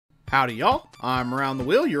Howdy y'all, I'm Around the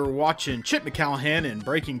Wheel, you're watching Chip McCallahan in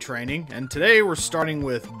Braking Training, and today we're starting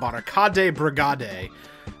with Barricade Brigade,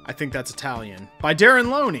 I think that's Italian, by Darren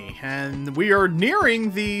Loney, and we are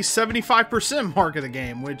nearing the 75% mark of the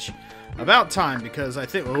game, which, about time, because I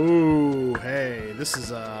think, oh, hey, this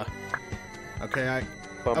is, okay,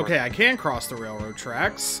 I can cross the railroad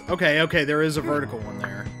tracks. Okay, there is a vertical one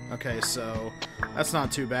there. Okay, so that's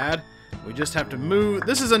not too bad. We just have to move.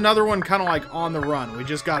 This is another one kind of like on the run. We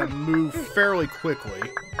just got to move fairly quickly.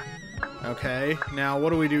 Okay, now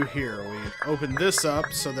what do we do here? We open this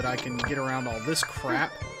up so that I can get around all this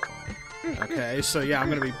crap. Okay, so yeah, I'm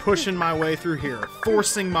going to be pushing my way through here.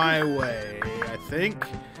 Forcing my way, I think.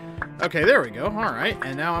 Okay, there we go. Alright,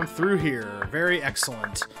 and now I'm through here. Very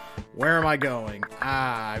excellent. Where am I going?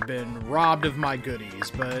 Ah, I've been robbed of my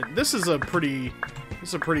goodies, but this is a pretty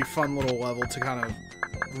fun little level to kind of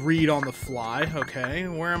read on the fly. Okay,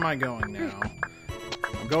 where am I going now?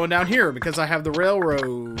 I'm going down here because I have the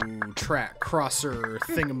railroad track crosser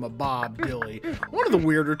thingamabob dilly. One of the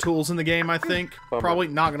weirder tools in the game, I think. Probably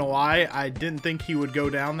not gonna lie. I didn't think he would go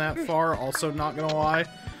down that far. Also not gonna lie.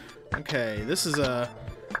 Okay, this is a...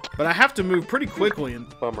 But I have to move pretty quickly.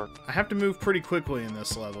 I have to move pretty quickly in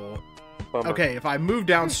this level. Okay, if I move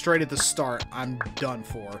down straight at the start, I'm done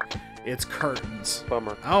for. It's curtains.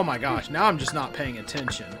 Oh my gosh, now I'm just not paying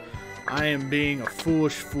attention. I am being a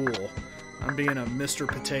foolish fool. I'm being a Mr.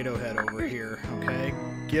 Potato Head over here. Okay,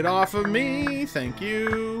 get off of me. Thank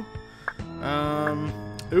you.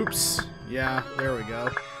 Oops. Yeah, there we go.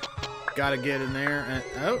 Gotta get in there.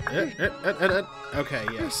 Okay,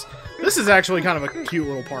 yes. This is actually kind of a cute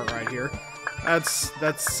little part right here.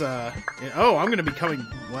 Oh, I'm gonna be coming,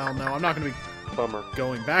 well, no, I'm not gonna be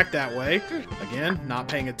going back that way. Again, not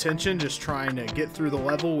paying attention, just trying to get through the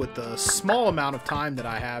level with the small amount of time that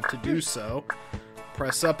I have to do so.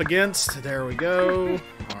 Press up against, there we go.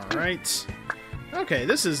 Alright. Okay,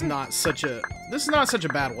 this is not such a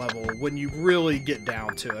bad level when you really get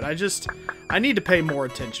down to it. I need to pay more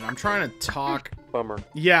attention. I'm trying to talk.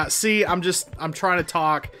 Yeah, see, I'm trying to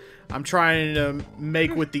talk. I'm trying to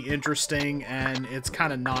make with the interesting, and it's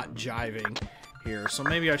kind of not jiving here. So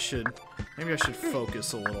maybe I should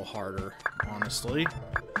focus a little harder, honestly.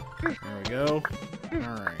 There we go. All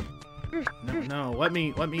right. No, let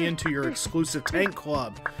me into your exclusive tank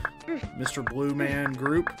club, Mr. Blue Man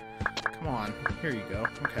Group. Come on, here you go.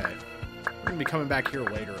 Okay, we're gonna be coming back here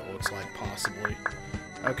later. It looks like possibly.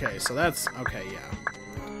 Okay, so that's okay. Yeah,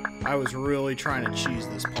 I was really trying to cheese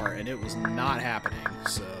this part, and it was not happening.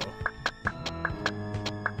 So.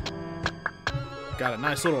 Got a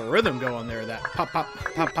nice little rhythm going there, that pop, pop,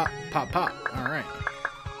 pop, pop, pop, pop. Alright.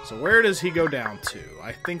 So where does he go down to?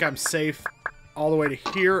 I think I'm safe all the way to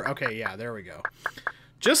here. Okay, yeah, there we go.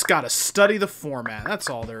 Just gotta study the format.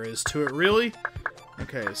 That's all there is to it, really.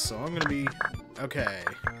 Okay, so I'm gonna be... Okay,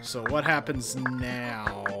 so what happens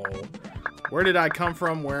now? Where did I come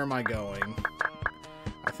from? Where am I going?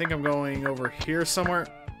 I think I'm going over here somewhere.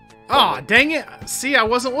 Aw, oh, dang it! See, I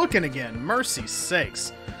wasn't looking again. Mercy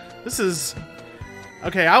sakes. This is...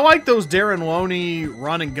 Okay, I like those Darren Loney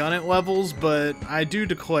run and gun it levels, but I do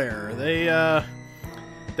declare,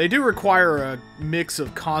 they do require a mix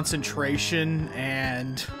of concentration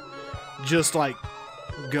and just, like,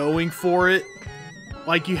 going for it.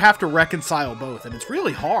 Like, you have to reconcile both, and it's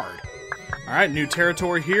really hard. Alright, new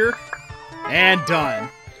territory here, and done.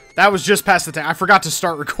 That was just past the time. I forgot to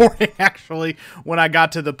start recording, actually, when I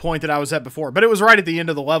got to the point that I was at before, but it was right at the end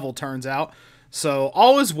of the level, turns out. So,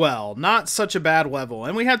 all is well. Not such a bad level.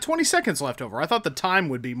 And we had 20 seconds left over. I thought the time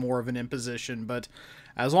would be more of an imposition, but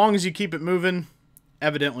as long as you keep it moving,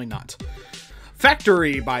 evidently not.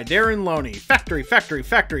 Factory by Darren Loney. Factory, factory,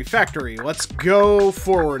 factory, factory. Let's go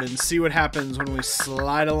forward and see what happens when we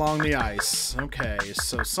slide along the ice. Okay,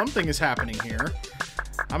 so something is happening here.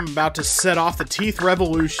 I'm about to set off the teeth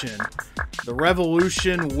revolution. The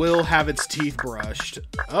revolution will have its teeth brushed.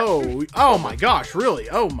 Oh my gosh, really?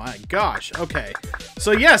 Oh my gosh. Okay.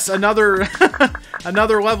 So yes, another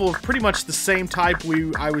another level of pretty much the same type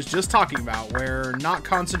I was just talking about, where not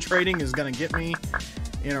concentrating is gonna get me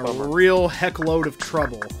in a real heck load of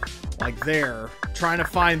trouble. Like there, trying to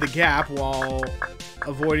find the gap while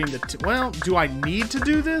avoiding the... Well, do I need to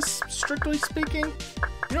do this, strictly speaking?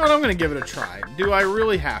 You know what, I'm going to give it a try. Do I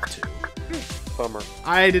really have to? Bummer.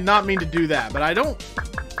 I did not mean to do that, but I don't...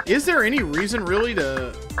 Is there any reason, really,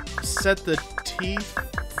 to set the teeth?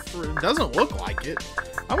 It doesn't look like it.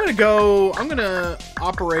 I'm going to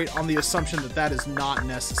operate on the assumption that that is not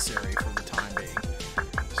necessary for the time being.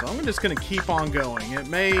 So I'm just going to keep on going. It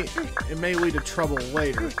may lead to trouble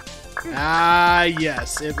later. Ah,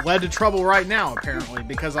 yes. It led to trouble right now, apparently,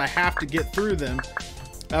 because I have to get through them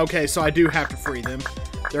Okay, so I do have to free them.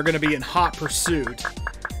 They're going to be in hot pursuit.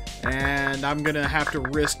 And I'm going to have to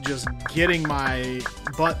risk just getting my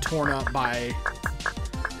butt torn up by...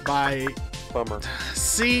 Bummer.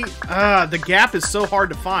 See, the gap is so hard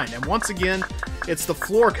to find. And once again, it's the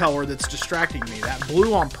floor color that's distracting me. That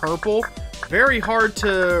blue on purple, very hard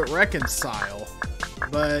to reconcile.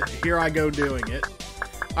 But here I go doing it.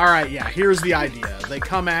 Alright, yeah, here's the idea. They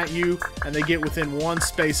come at you, and they get within one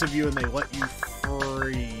space of you, and they let you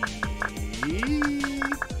free.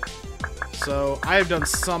 So, I have done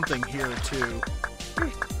something here, too.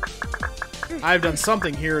 I've done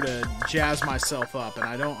something here to jazz myself up, and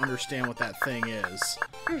I don't understand what that thing is.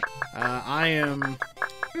 I am...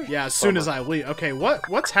 Yeah, as soon as I leave... Okay,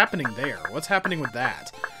 what's happening there? What's happening with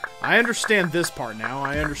that? I understand this part now.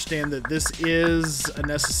 I understand that this is a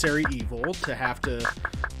necessary evil to have to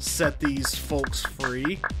set these folks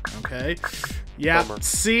free. Okay. Yeah, Bummer.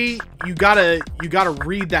 see, you gotta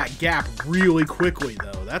read that gap really quickly,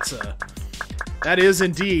 though. That is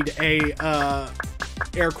indeed a,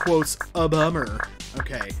 air quotes, a bummer.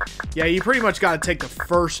 Okay. Yeah, you pretty much gotta take the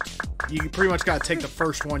first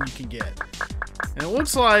one you can get. And it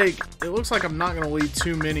looks like I'm not gonna lead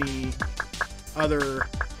too many other...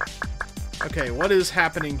 Okay, what is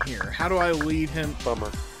happening here? How do I lead him? Bummer.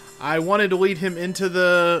 I wanted to lead him into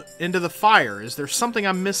the fire. Is there something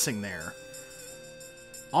I'm missing there?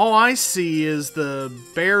 All I see is the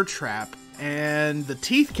bear trap, and the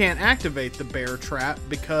teeth can't activate the bear trap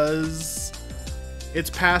because it's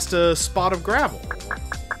past a spot of gravel.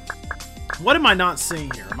 What am I not seeing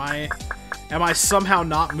here? Am I somehow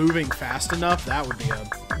not moving fast enough? That would be a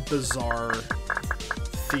bizarre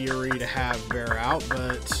theory to have bear out,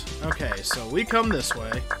 but okay, so we come this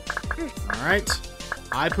way. Alright.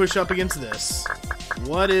 I push up against this.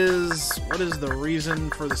 What is the reason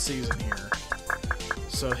for the season here?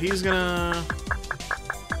 So he's gonna...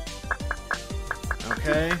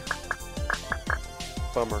 Okay.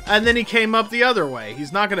 Bummer. And then he came up the other way.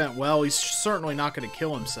 He's not gonna... Well, he's certainly not gonna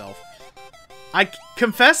kill himself. I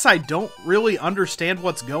confess I don't really understand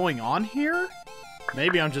what's going on here.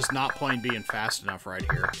 Maybe I'm just not playing being fast enough right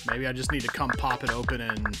here. Maybe I just need to come pop it open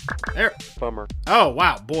and... There. Bummer. Oh,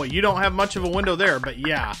 wow. Boy, you don't have much of a window there, but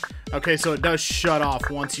yeah. Okay, so it does shut off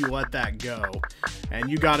once you let that go. And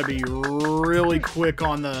you gotta be really quick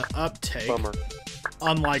on the uptake. Bummer.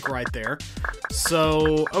 Unlike right there.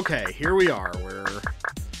 So, okay, here we are. We're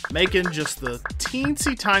making just the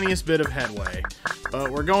teensy tiniest bit of headway. But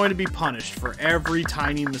we're going to be punished for every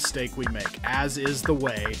tiny mistake we make, as is the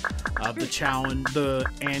way of the challenge, the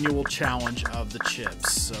annual challenge of the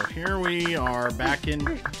chips. So here we are back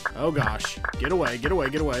in... Oh gosh. Get away, get away,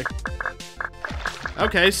 get away.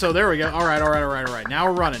 Okay, so there we go. Alright. Now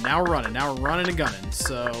we're running and gunning.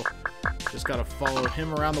 So, just gotta follow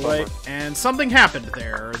him around the way. And something happened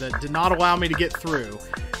there that did not allow me to get through.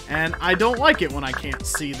 And I don't like it when I can't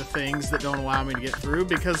see the things that don't allow me to get through,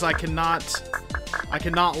 because I cannot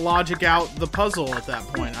logic out the puzzle at that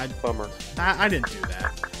point. Bummer. I didn't do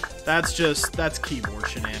that. That's keyboard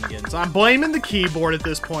shenanigans. I'm blaming the keyboard at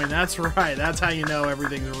this point. That's right. That's how you know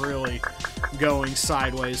everything's really going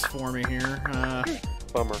sideways for me here.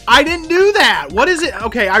 Bummer. I didn't do that. What is it?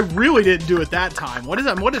 Okay, I really didn't do it that time. What is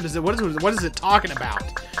it? What is it talking about?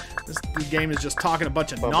 This game is just talking a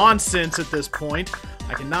bunch of nonsense at this point.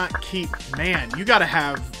 I cannot keep... Man, you gotta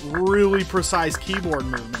have really precise keyboard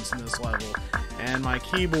movements in this level. And my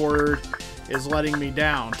keyboard is letting me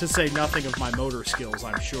down, to say nothing of my motor skills,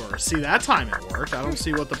 I'm sure. See, that time it worked. I don't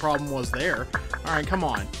see what the problem was there. Alright, come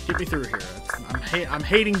on. Get me through here. I'm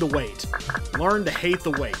hating the wait. Learn to hate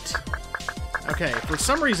the wait. Okay, for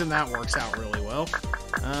some reason that works out really well.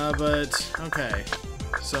 But, okay.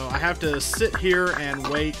 So, I have to sit here and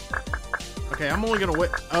wait. Okay, I'm only gonna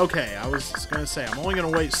wait. Okay, I was gonna say, I'm only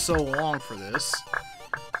gonna wait so long for this.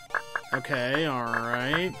 Okay,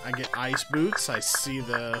 alright. I get ice boots. I see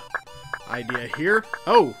the idea here.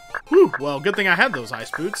 Oh! Whew! Well, good thing I had those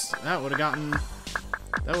ice boots. That would have gotten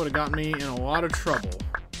me in a lot of trouble.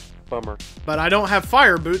 Bummer. But I don't have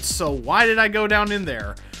fire boots, so why did I go down in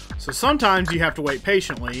there? So sometimes you have to wait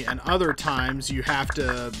patiently, and other times you have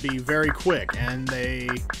to be very quick, and they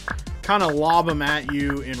kind of lob them at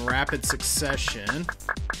you in rapid succession.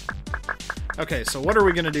 Okay, so what are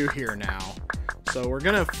we going to do here now? So we're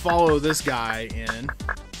going to follow this guy in.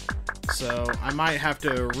 So I might have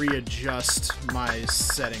to readjust my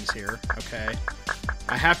settings here. Okay.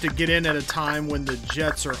 I have to get in at a time when the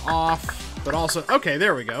jets are off, but also... Okay,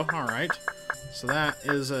 there we go. All right. So that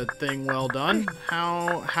is a thing well done.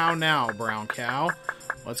 How now, brown cow?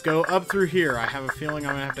 Let's go up through here. I have a feeling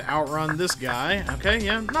I'm going to have to outrun this guy. Okay,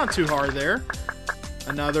 yeah, not too hard there.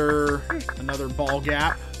 another ball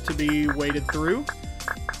gap to be waded through.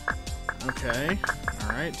 Okay,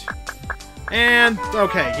 alright. And,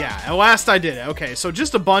 okay, yeah, at last I did it. Okay, so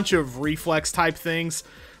just a bunch of reflex type things.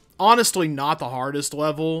 Honestly, not the hardest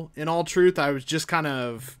level, in all truth. I was just kind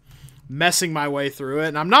of messing my way through it,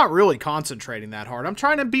 and I'm not really concentrating that hard. I'm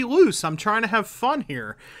trying to be loose. I'm trying to have fun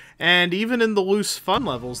here. And even in the loose fun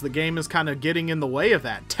levels, the game is kind of getting in the way of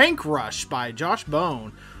that. Tank Rush by Josh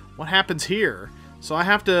Bone. What happens here? So I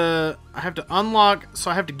have to unlock,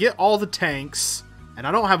 so I have to get all the tanks, and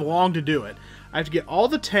I don't have long to do it. I have to get all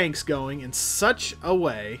the tanks going in such a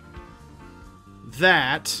way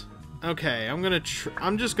that, okay,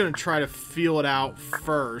 I'm just gonna try to feel it out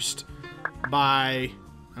first by,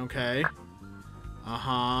 okay,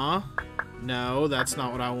 no, that's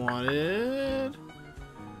not what I wanted.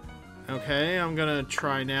 Okay, I'm gonna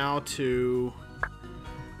try now to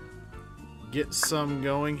get some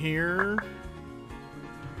going here.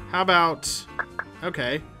 How about,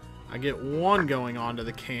 okay, I get one going onto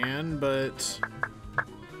the can, but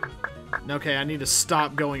okay, I need to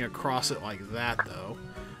stop going across it like that, though.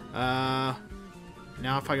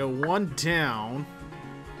 Now if I go one down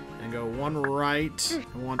and go one right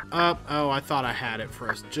and one up, oh, I thought I had it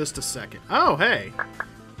for just a second. Oh, hey,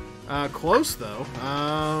 close though.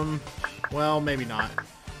 Well, maybe not.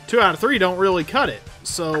 2 out of 3 don't really cut it.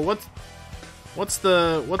 So what's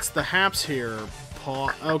the haps here,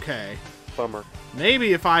 Paul? Okay. Bummer.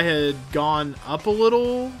 Maybe if I had gone up a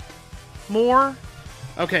little more.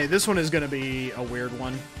 Okay, this one is going to be a weird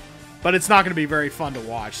one. But it's not going to be very fun to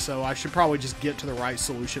watch, so I should probably just get to the right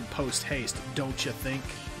solution post-haste, don't you think?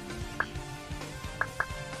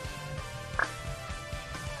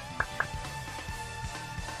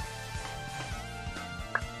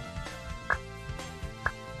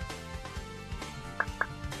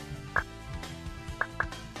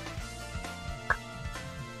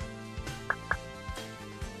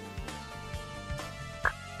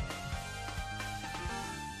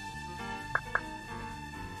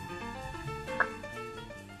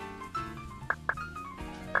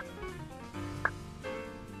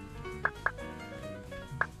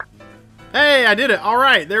 Hey, I did it. All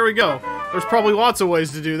right, there we go. There's probably lots of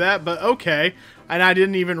ways to do that, but okay. And I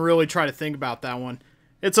didn't even really try to think about that one.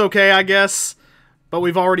 It's okay, I guess. But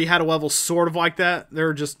we've already had a level sort of like that. There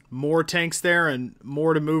are just more tanks there and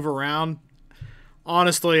more to move around.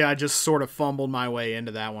 Honestly, I just sort of fumbled my way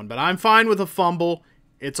into that one. But I'm fine with a fumble.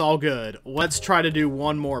 It's all good. Let's try to do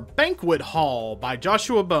one more. Banquet Hall by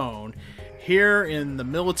Joshua Bone. Here in the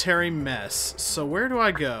military mess. So where do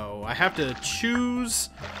I go? I have to choose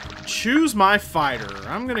my fighter.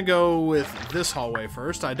 I'm gonna go with this hallway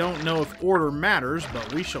first. I don't know if order matters,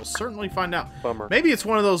 but we shall certainly find out. Bummer. Maybe it's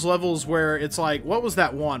one of those levels where it's like, what was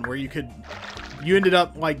that one where you ended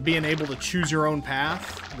up like being able to choose your own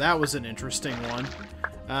path? That was an interesting one.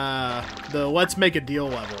 The Let's Make a Deal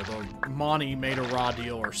level. The Monty made a raw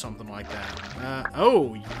deal or something like that.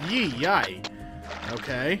 Oh, yee-yay.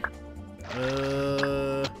 Okay.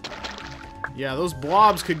 Yeah, those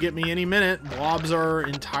blobs could get me any minute. Blobs are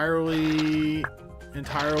entirely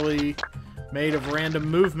made of random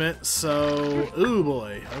movement, so, ooh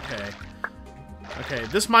boy, okay. Okay,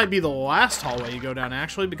 this might be the last hallway you go down,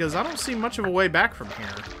 actually, because I don't see much of a way back from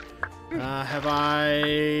here. Have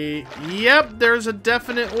I... Yep, there's a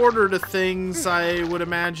definite order to things, I would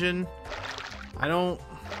imagine. I don't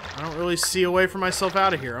really see a way for myself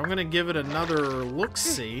out of here. I'm gonna give it another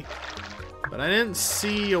look-see. But I didn't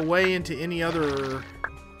see a way into any other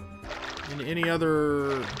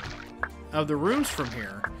of the rooms from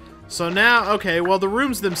here. So now, okay, well the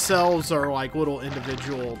rooms themselves are like little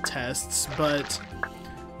individual tests, but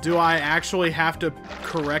do I actually have to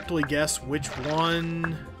correctly guess which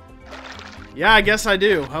one? Yeah, I guess I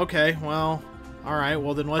do. Okay, well, alright,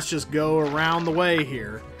 well then let's just go around the way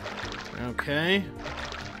here. Okay.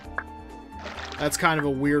 That's kind of a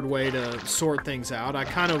weird way to sort things out.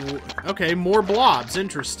 Okay, more blobs.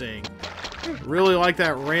 Interesting. Really like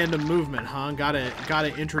that random movement, huh?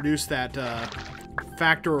 Gotta introduce that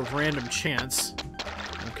factor of random chance.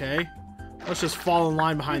 Okay. Let's just fall in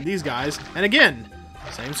line behind these guys. And again,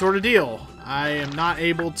 same sort of deal. I am not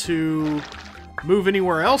able to move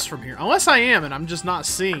anywhere else from here. Unless I am, and I'm just not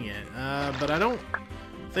seeing it. But I don't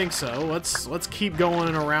think so. Let's keep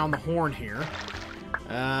going around the horn here.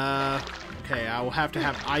 Okay, I will have to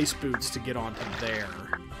have ice boots to get onto there.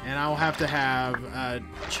 And I'll have to have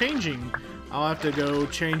I'll have to go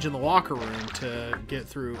change in the locker room to get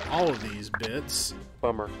through all of these bits.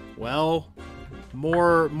 Bummer. Well,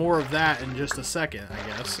 more of that in just a second, I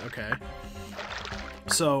guess. Okay.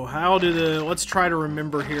 So let's try to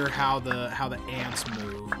remember here how the ants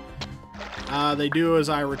move. They do, as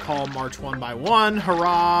I recall, march one by one.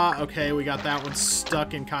 Hurrah! Okay, we got that one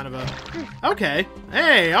stuck in kind of a... Okay.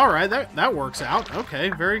 Hey, alright, that works out. Okay,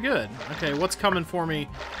 very good. Okay, what's coming for me?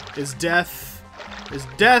 Is death... Is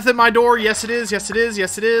death at my door? Yes, it is. Yes, it is.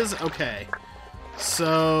 Yes, it is. Okay.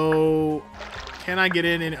 So... Can I get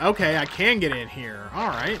in? Okay, I can get in here.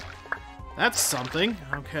 Alright. That's something.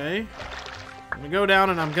 Okay. I'm gonna go down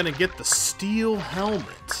and I'm gonna get the steel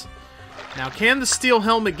helmet. Now, can the steel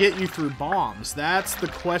helmet get you through bombs? That's the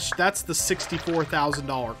question. That's the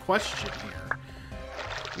 $64,000 question here.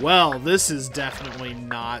 Well, this is definitely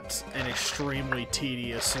not an extremely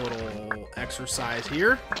tedious little exercise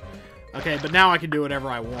here. Okay, but now I can do whatever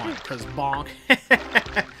I want, because bonk.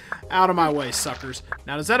 Out of my way, suckers.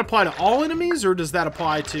 Now, does that apply to all enemies, or does that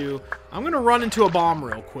apply to... I'm going to run into a bomb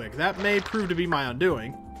real quick. That may prove to be my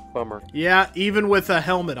undoing. Bummer. Yeah, even with a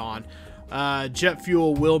helmet on. Jet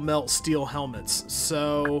fuel will melt steel helmets.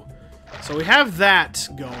 So we have that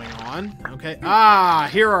going on. Okay. Ah,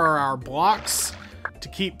 here are our blocks to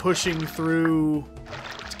keep pushing through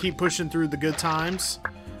the good times.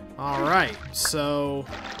 All right. So,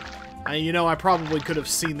 you know, I probably could have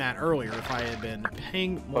seen that earlier if I had been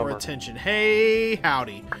paying more attention. Hey,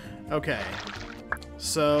 howdy. Okay.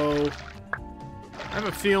 So, I have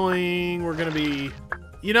a feeling we're going to be...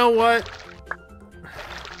 You know what?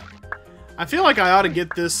 I feel like I ought to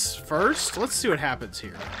get this first. Let's see what happens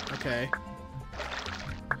here. Okay.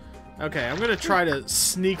 Okay, I'm going to try to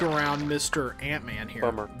sneak around Mr. Ant-Man here.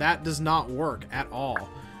 Bummer. That does not work at all.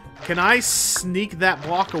 Can I sneak that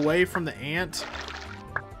block away from the ant?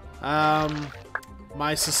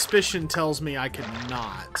 My suspicion tells me I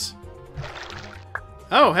cannot.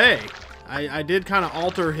 Oh, hey. I did kind of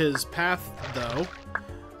alter his path, though.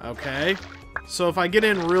 Okay. So if I get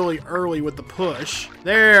in really early with the push,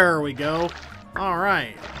 there we go.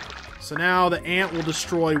 Alright. So now the ant will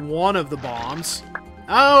destroy one of the bombs.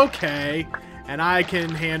 Okay. And I can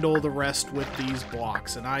handle the rest with these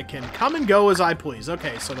blocks. And I can come and go as I please.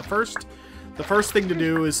 Okay, so the first thing to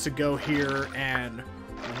do is to go here and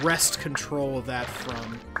wrest control of that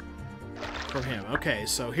from him. Okay,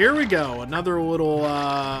 so here we go. Another little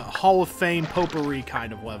Hall of Fame potpourri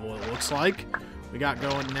kind of level, it looks like. We got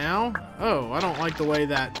going now. Oh, I don't like the way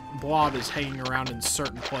that blob is hanging around in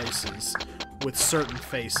certain places with certain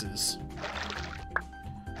faces.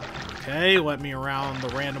 Okay, let me around the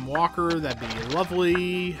random walker. That'd be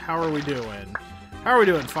lovely. How are we doing? How are we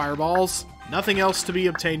doing, fireballs? Nothing else to be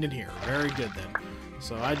obtained in here. Very good, then.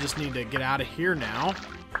 So I just need to get out of here now.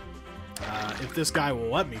 If this guy will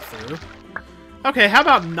let me through. Okay, how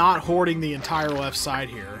about not hoarding the entire left side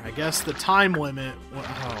here? I guess the time limit...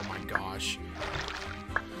 Oh, my gosh.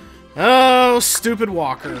 Oh, stupid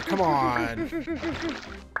walker. Come on.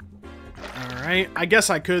 Alright. I guess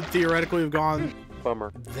I could theoretically have gone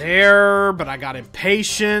Bummer. there, but I got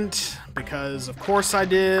impatient because of course I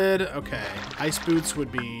did. Okay. Ice boots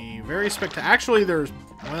would be very spectacular. Actually, there's...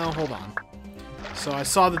 Well, hold on. So I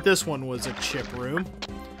saw that this one was a Chip room.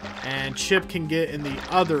 And Chip can get in the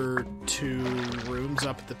other two rooms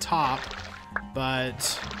up at the top. But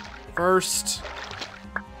first,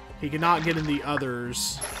 he cannot get in the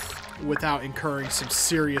others without incurring some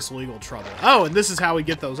serious legal trouble. Oh, and this is how we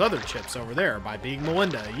get those other Chips over there, by being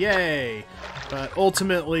Melinda. Yay! But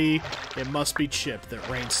ultimately, it must be Chip that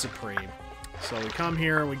reigns supreme. So we come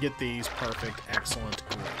here and we get these. Perfect. Excellent.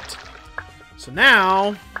 Great. So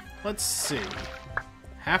now, let's see.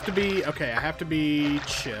 Have to be... Okay, I have to be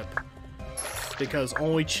Chip. Because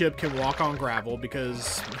only Chip can walk on gravel,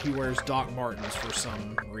 because he wears Doc Martens for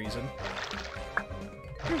some reason.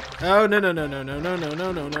 Oh, no, no, no, no, no, no, no,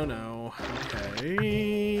 no, no, no, no.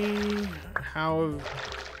 Okay.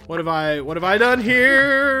 What have I done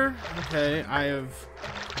here? Okay, I have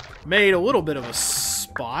made a little bit of a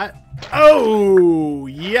spot. Oh,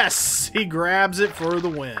 yes! He grabs it for the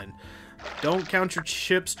win. Don't count your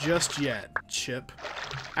chips just yet, Chip.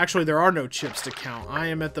 Actually, there are no chips to count. I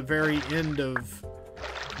am at the very end of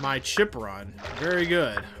my chip run. Very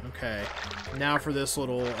good. Okay. Now for this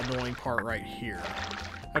little annoying part right here.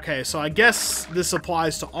 Okay, so I guess this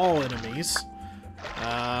applies to all enemies.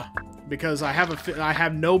 Because I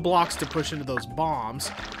have no blocks to push into those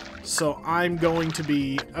bombs. So I'm going to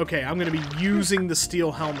be... Okay, I'm going to be using the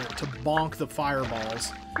steel helmet to bonk the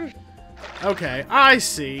fireballs. Okay, I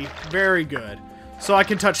see. Very good. So I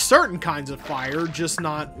can touch certain kinds of fire, just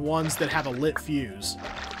not ones that have a lit fuse.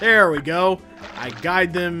 There we go. I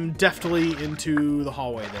guide them deftly into the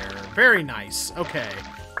hallway there. Very nice. Okay.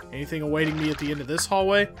 Anything awaiting me at the end of this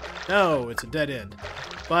hallway? No, it's a dead end.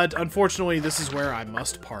 But unfortunately, this is where I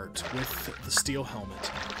must part with the steel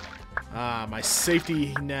helmet. My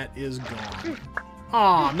safety net is gone.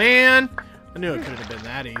 Aw, man. I knew it couldn't have been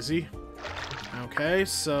that easy. Okay,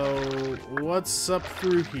 so what's up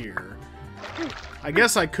through here? I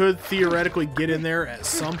guess I could theoretically get in there at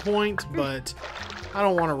some point, but I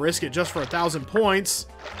don't want to risk it just for 1,000 points.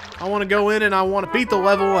 I want to go in and I want to beat the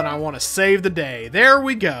level and I want to save the day. There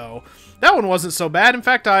we go. That one wasn't so bad. In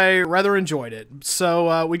fact, I rather enjoyed it.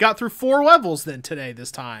 So we got through 4 levels then today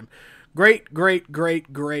this time. Great, great,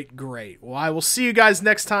 great, great, great. Well, I will see you guys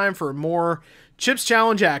next time for more Chips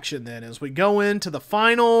Challenge action then as we go into the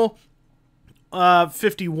final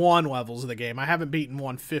 51 levels of the game. I haven't beaten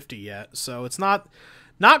 150 yet, so it's not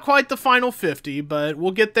quite the final 50, but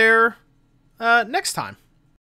we'll get there next time.